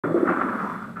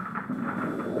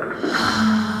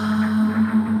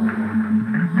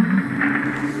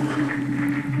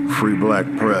Free black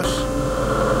press.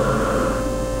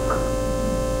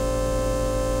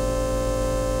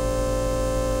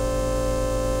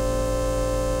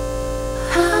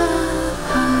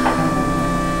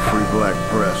 Free black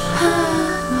press.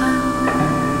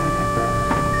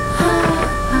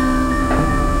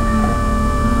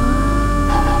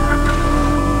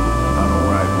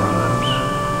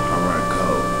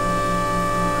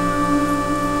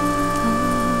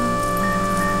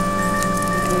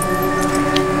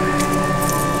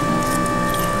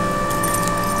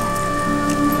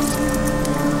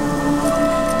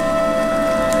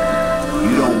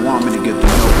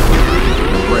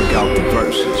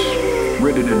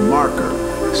 Written in marker,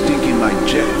 stinking like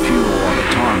jet fuel on the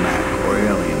tarmac or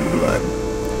alien blood.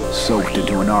 Soaked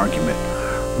into an argument,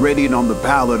 radiant on the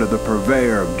palate of the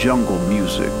purveyor of jungle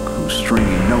music, who's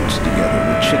stringing notes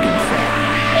together with chicken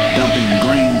fat, dumping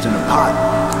grains in a pot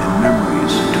and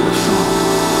memories into a song.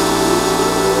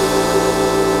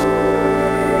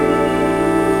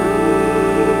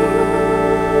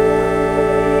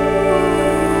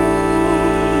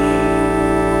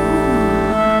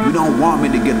 You don't want me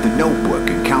to get the notebook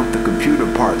and count the computer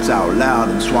parts out loud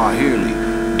in Swahili,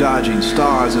 dodging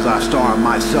stars as I star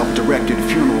my self-directed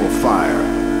funeral fire,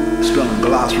 spelling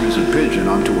glossaries of pigeon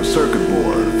onto a circuit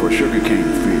board for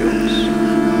sugarcane fields,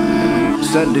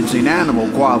 sentencing animal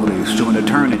qualities to an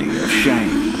eternity of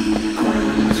shame.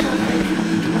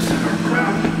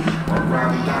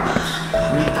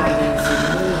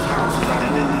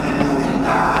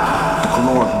 The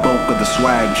caloric bulk of the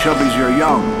swag chubbies your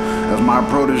young, as my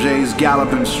proteges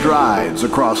gallop in strides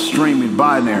across streaming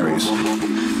binaries.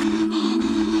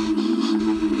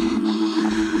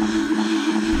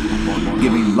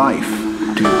 Giving life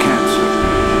to your cancer.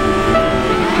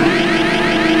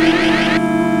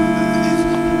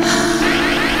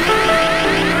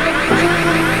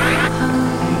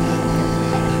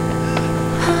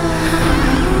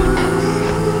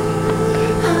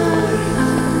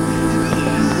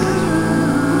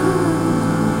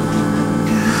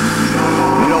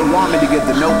 Get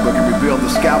the notebook and reveal the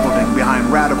scaffolding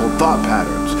behind radical thought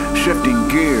patterns, shifting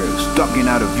gears, ducking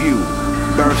out of view,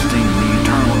 bursting the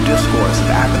eternal discourse of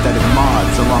apathetic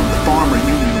mods along the farmer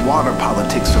union water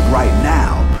politics of right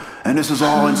now. And this is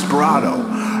all inspirado.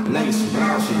 Legacy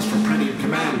policies for plenty of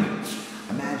commandments.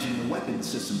 Imagine the weapon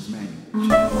systems manual.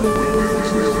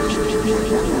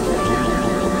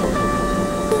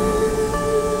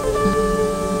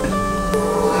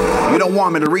 You don't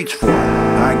want me to reach for it.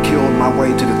 I killed my way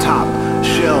to the top,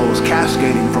 shells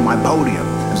cascading from my podium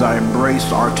as I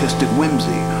embraced artistic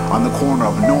whimsy on the corner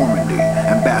of Normandy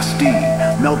and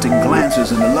Bastille, melting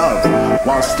glances into love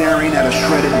while staring at a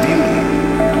shredded beauty.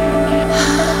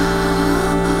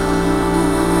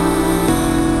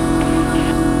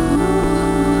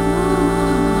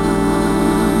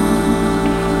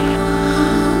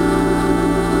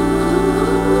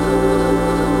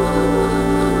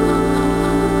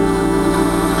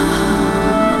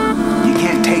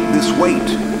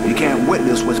 You can't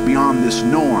witness what's beyond this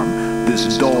norm,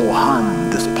 this dull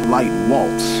hum, this polite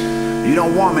waltz. You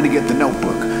don't want me to get the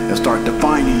notebook and start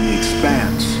defining the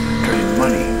expanse, turning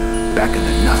money back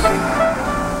into nothing.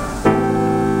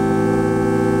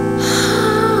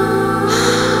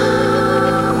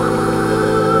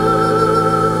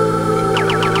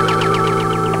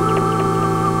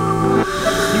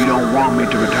 You don't want me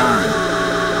to return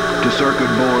to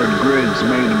circuit board grids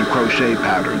made into crochet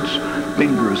patterns,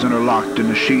 fingers interlocked in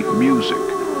the sheet music.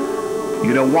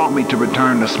 You don't want me to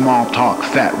return to small talk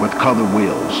fat with color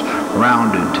wheels,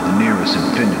 rounded to the nearest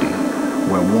infinity,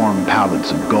 where warm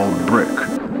pallets of gold brick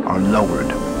are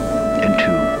lowered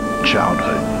into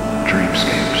childhood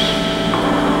dreamscapes.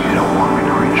 You don't want me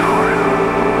to reach for it.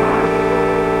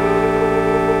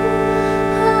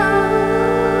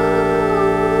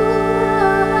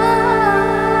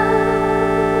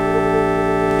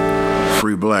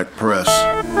 Free black press.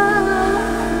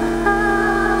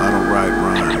 I don't write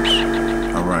rhymes,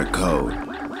 I write code.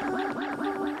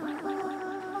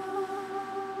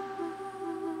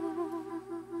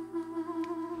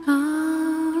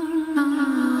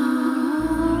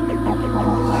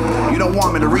 You don't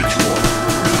want me to reach for it.